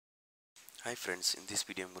Hi friends, in this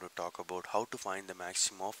video I'm going to talk about how to find the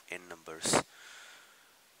maximum of n numbers.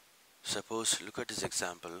 Suppose look at this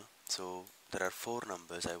example. So there are four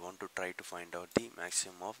numbers. I want to try to find out the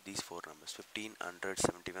maximum of these four numbers: 15, 100,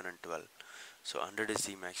 71 and 12. So 100 is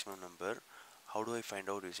the maximum number. How do I find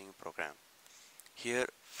out using a program? Here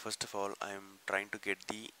first of all I am trying to get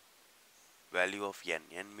the value of n.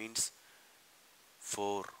 N means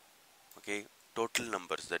 4. Okay, total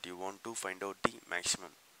numbers that you want to find out the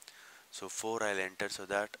maximum. So 4 I'll enter so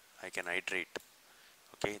that I can iterate.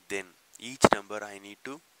 Okay, then each number I need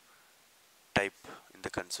to type in the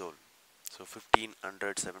console. So 15,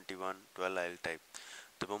 100, 71, 12 I'll type.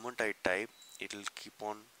 The moment I type, it will keep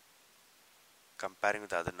on comparing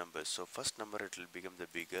with other numbers. So first number it will become the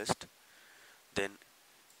biggest. Then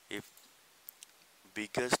if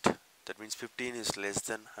biggest, that means 15 is less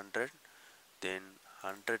than 100, then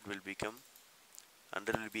 100 will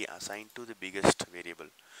be assigned to the biggest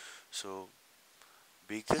variable. So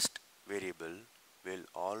biggest variable will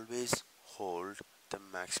always hold the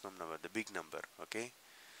maximum number, the big number. Okay,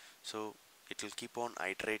 so it will keep on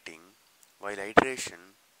iterating. While doing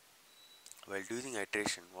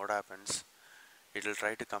iteration, what happens, it will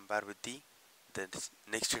try to compare with the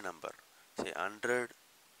next number. Say 100,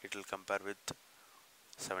 it will compare with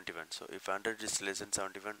 71. So if 100 is less than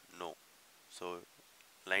 71, no, so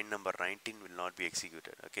line number 19 will not be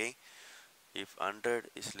executed. Okay, if 100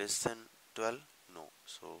 is less than 12, no,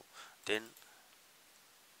 so then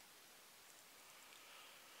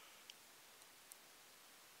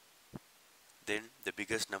the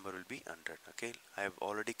biggest number will be 100. Okay, I have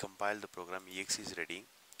already compiled the program. Exe is ready,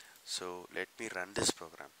 so let me run this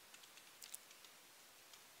program.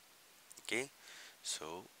 Okay,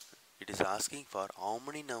 so it is asking for how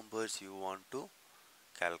many numbers you want to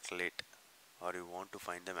calculate or you want to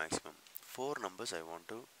find the maximum. Four numbers I want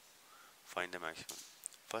to find the maximum.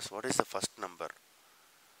 First, what is the first number?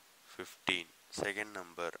 15. Second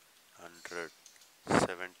number 100,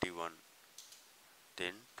 71,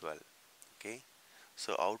 then 12. Okay,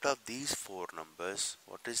 so out of these four numbers,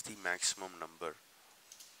 what is the maximum number?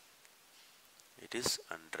 It is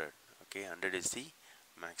 100. Okay, 100 is the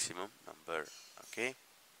maximum number. Okay,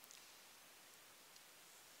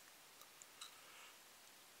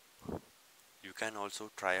 you can also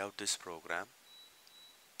try out this program.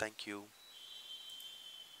 Thank you.